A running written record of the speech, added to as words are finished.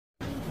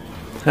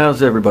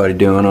How's everybody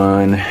doing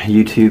on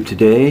YouTube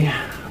today?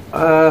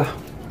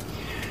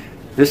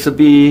 This will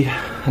be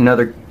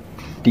another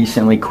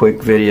decently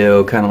quick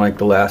video, kind of like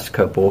the last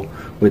couple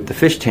with the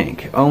fish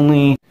tank.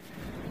 Only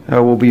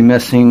I will be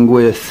messing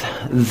with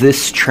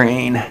this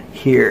train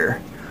here.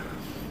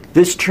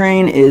 This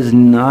train is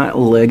not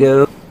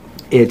Lego.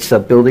 It's a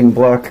building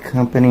block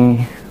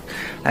company.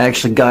 I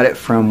actually got it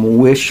from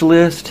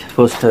Wishlist.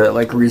 Supposed to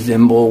like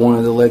resemble one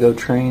of the Lego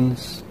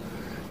trains.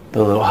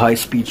 The little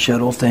high-speed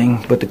shuttle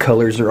thing, but the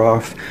colors are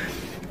off.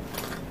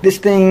 This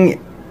thing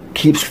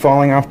keeps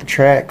falling off the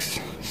tracks,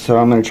 so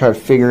I'm going to try to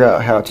figure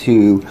out how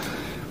to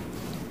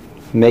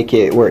make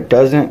it where it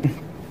doesn't.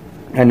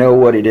 I know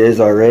what it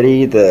is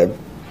already.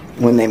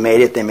 When they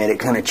made it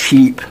kind of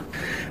cheap,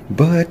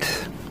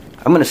 but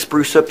I'm going to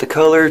spruce up the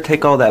color,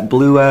 take all that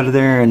blue out of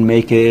there, and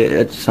make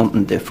it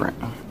something different.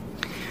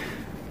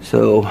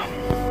 So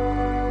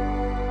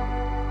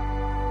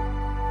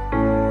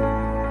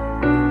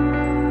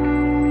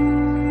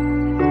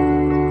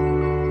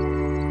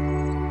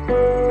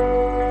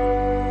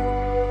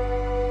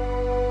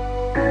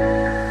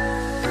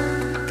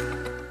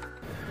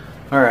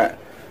alright,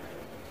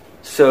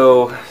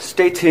 so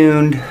stay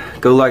tuned,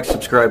 go like,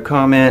 subscribe,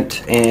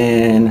 comment,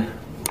 and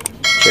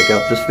check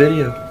out this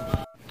video.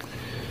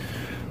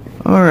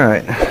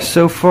 Alright,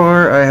 so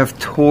far I have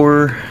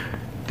tore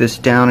this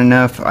down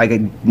enough. I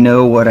could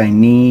know what I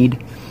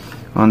need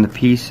on the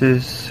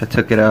pieces. I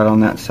took it out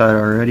on that side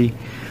already.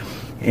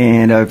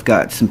 And I've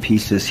got some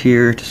pieces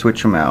here to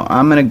switch them out.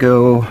 I'm going to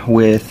go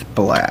with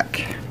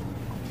black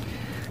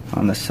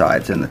on the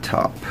sides and the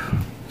top.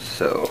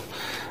 So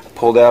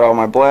pulled out all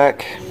my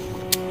black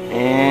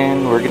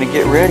and we're gonna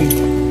get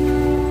ready.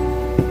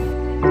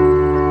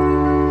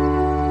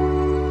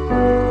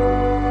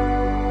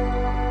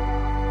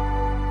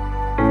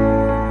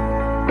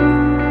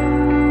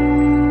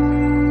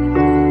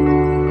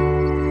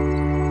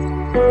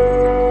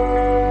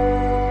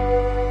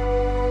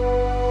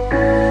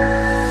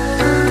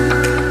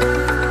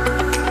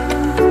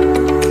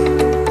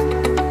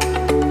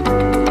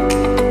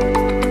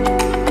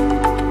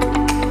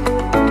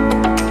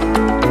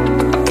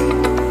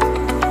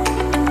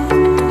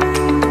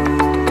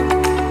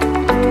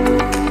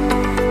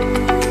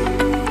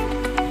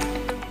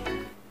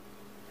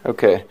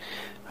 Okay,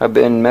 I've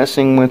been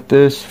messing with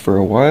this for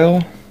a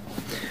while.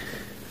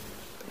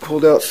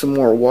 Pulled out some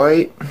more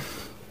white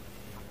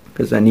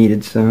because I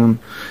needed some.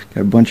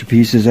 Got a bunch of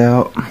pieces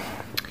out.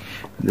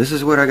 This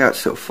is what I got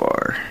so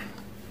far.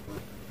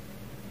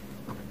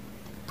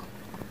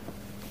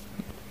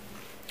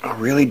 I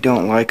really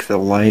don't like the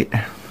light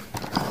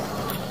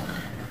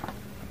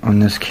on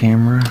this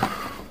camera,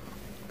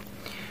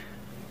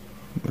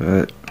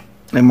 but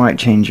it might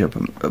change up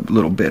a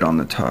little bit on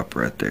the top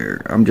right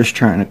there. I'm just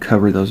trying to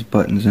cover those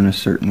buttons in a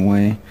certain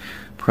way.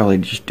 Probably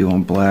just do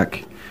them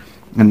black.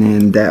 And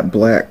then that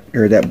black,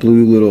 or that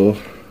blue little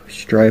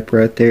stripe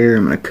right there,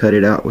 I'm going to cut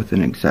it out with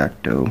an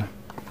X-Acto.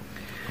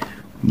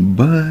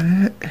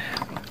 But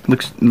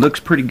looks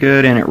pretty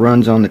good, and it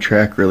runs on the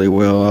track really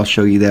well. I'll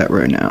show you that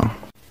right now.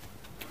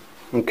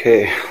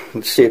 Okay,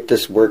 let's see if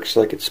this works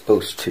like it's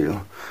supposed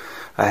to.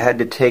 I had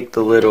to take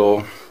the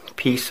little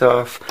piece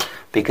off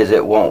because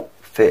it won't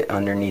fit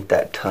underneath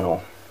that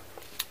tunnel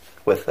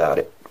with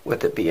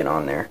it being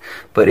on there.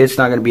 But it's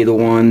not going to be the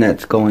one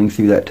that's going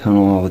through that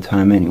tunnel all the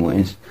time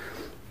anyways.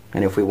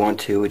 And if we want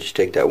to, we just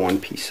take that one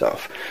piece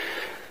off.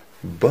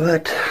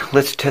 But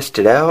let's test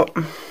it out.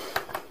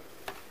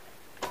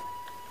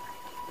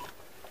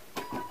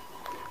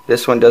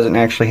 This one doesn't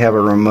actually have a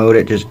remote,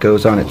 it just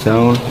goes on its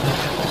own.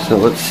 So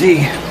let's see.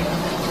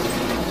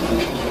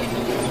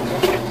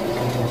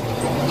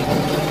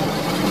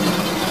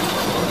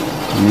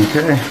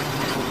 Okay.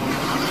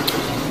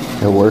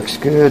 It works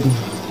good.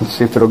 Let's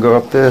see if it'll go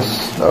up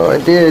this. Oh,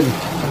 it did.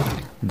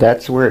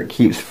 That's where it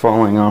keeps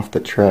falling off the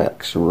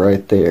tracks,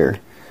 right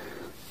there.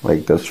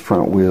 Like those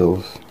front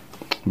wheels.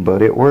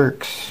 But it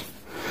works.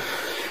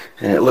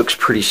 And it looks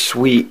pretty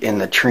sweet in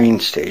the train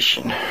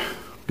station,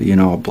 being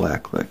all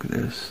black like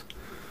this.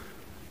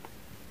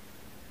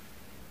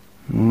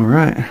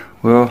 Alright,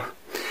 well,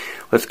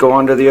 let's go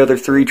on to the other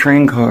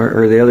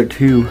the other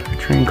two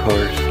train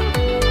cars.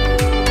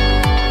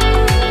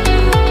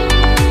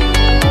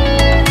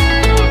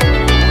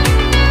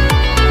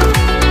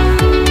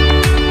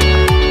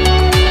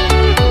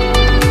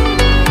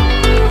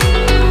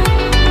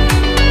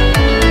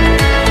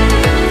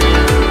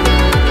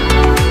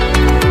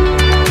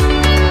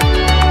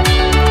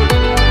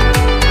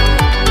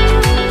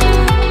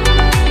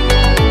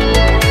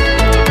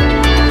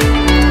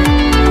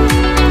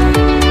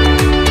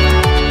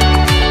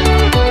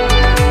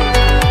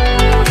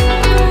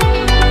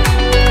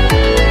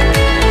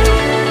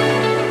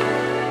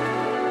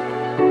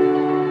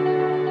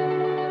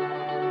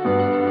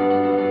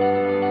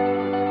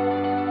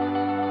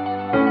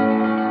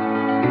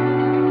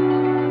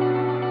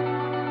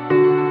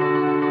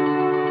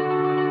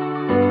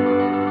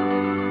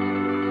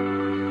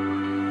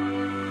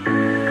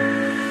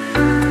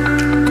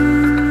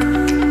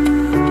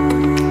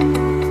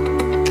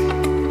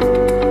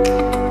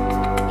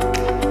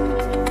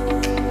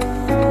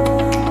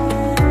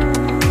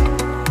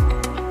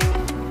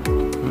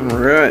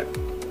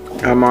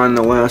 on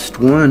the last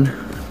one.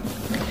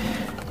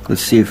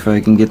 Let's see if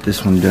I can get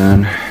this one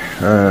done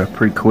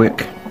pretty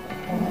quick.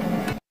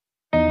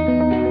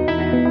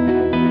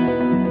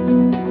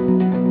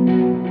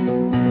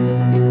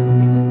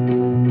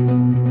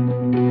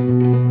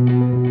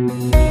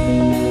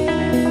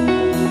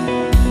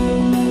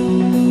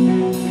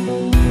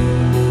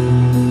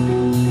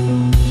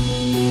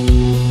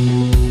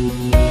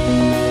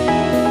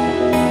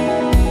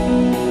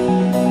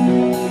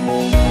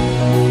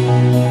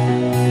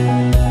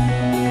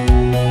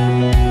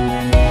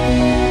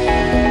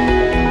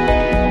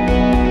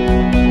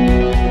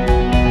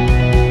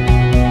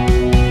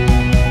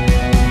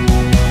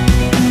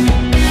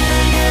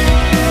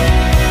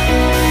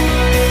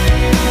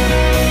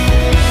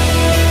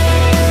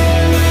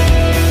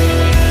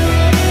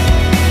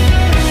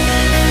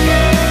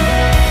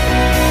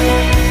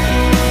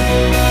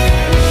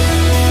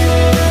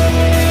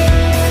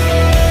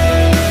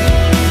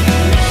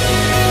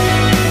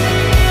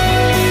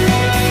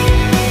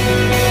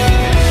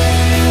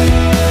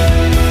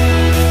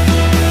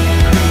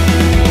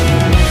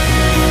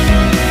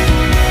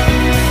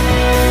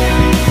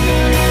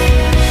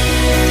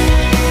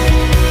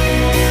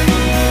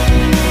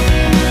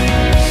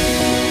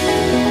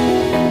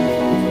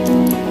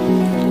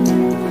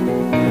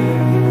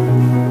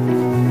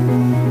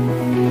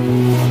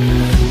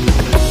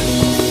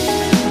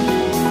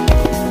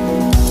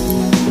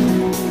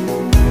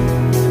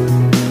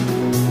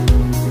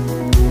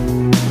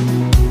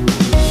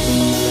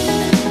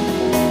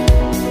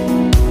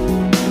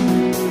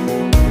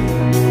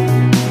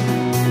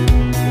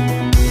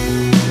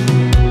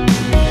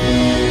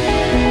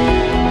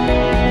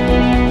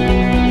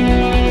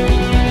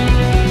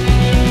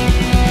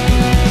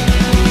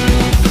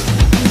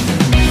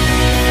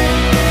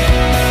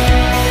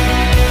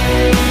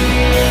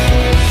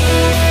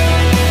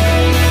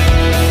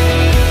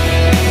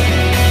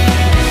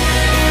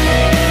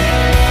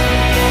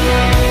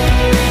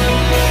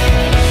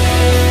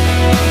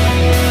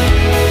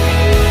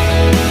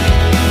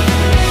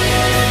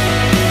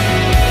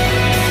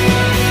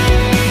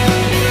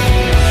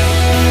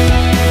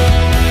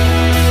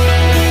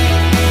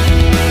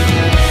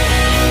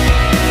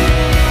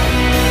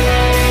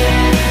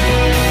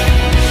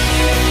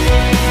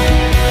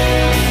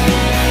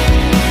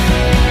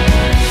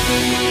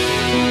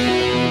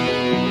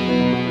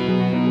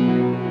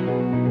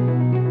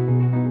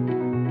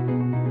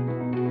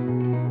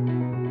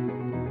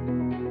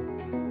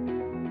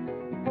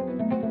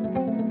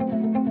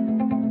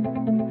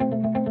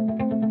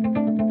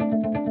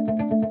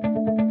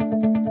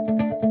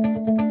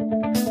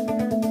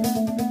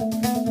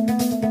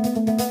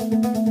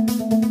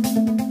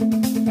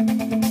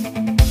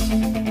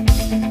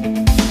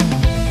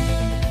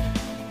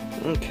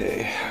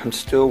 Okay, I'm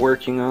still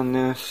working on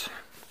this.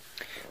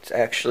 It's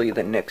actually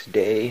the next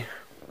day.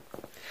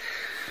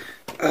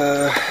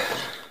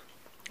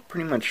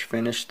 Pretty much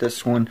finished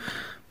this one,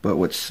 but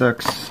what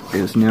sucks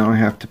is now I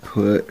have to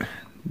put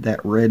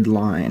that red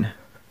line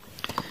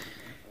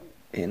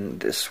in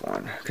this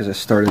one, because I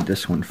started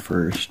this one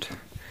first.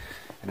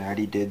 And I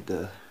already did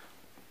the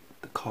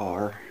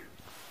car,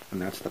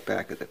 and that's the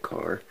back of the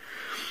car.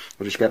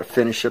 We just got to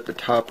finish up the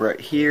top right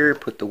here,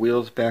 put the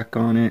wheels back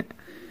on it,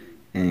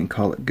 and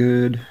call it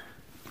good.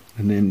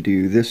 And then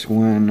do this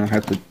one. I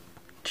have to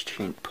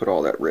put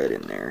all that red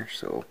in there,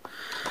 so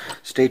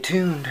stay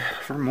tuned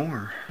for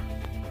more.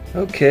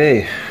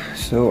 Okay,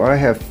 so I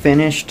have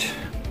finished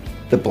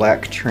the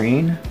black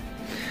train.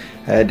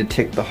 I had to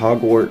take the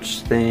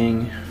Hogwarts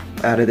thing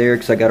out of there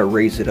because I got to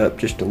raise it up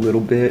just a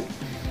little bit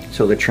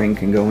so the train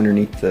can go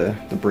underneath the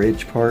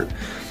bridge part.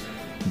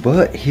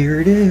 But here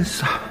it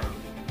is.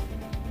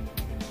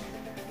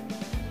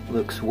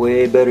 Looks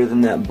way better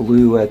than that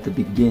blue at the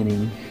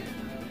beginning.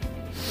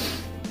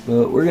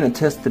 But we're gonna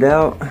test it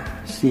out,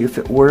 see if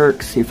it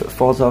works, see if it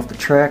falls off the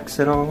tracks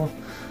at all.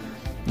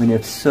 And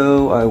if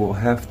so, I will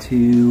have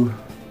to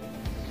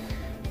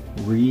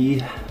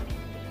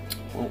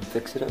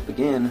fix it up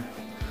again.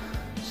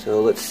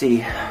 So let's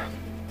see.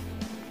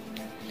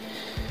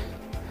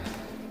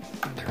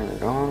 Turn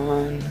it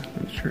on,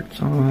 make sure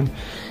it's on.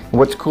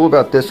 What's cool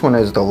about this one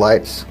is the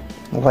lights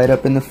light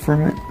up in the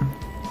front.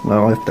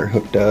 Well, if they're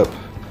hooked up,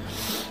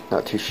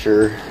 not too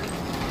sure.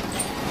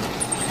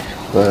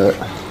 But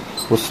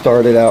we'll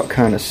start it out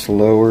kind of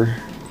slower.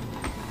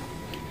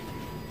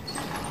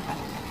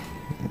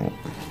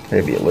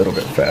 Maybe a little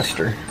bit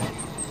faster.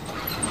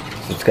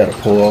 It's got to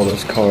pull all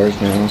those cars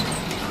now.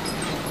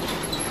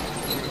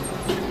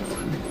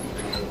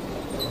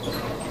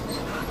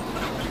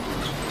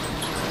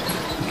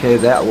 Okay,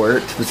 that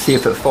worked. Let's see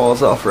if it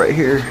falls off right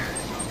here.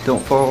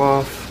 Don't fall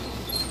off.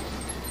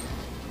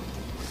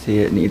 See,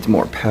 it needs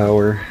more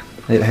power.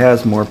 It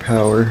has more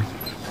power,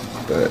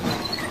 but...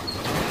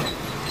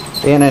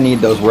 And I need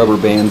those rubber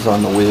bands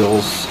on the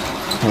wheels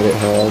that it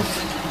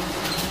has.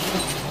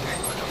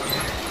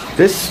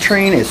 This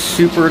train is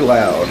super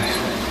loud,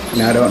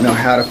 and I don't know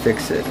how to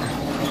fix it.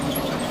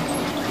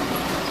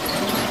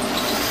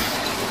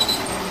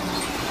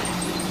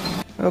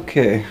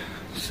 Okay,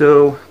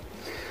 so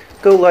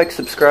go like,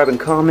 subscribe, and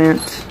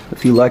comment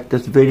if you like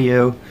this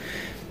video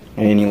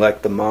and you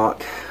like the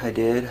mock I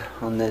did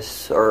on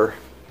this, or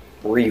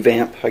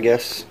revamp, I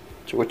guess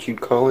is what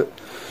you'd call it,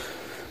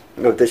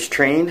 of this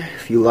train.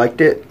 If you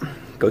liked it,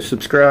 go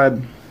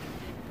subscribe.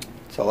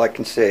 That's all I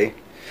can say.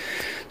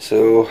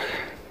 So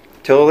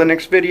till the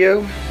next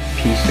video,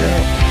 peace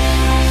out.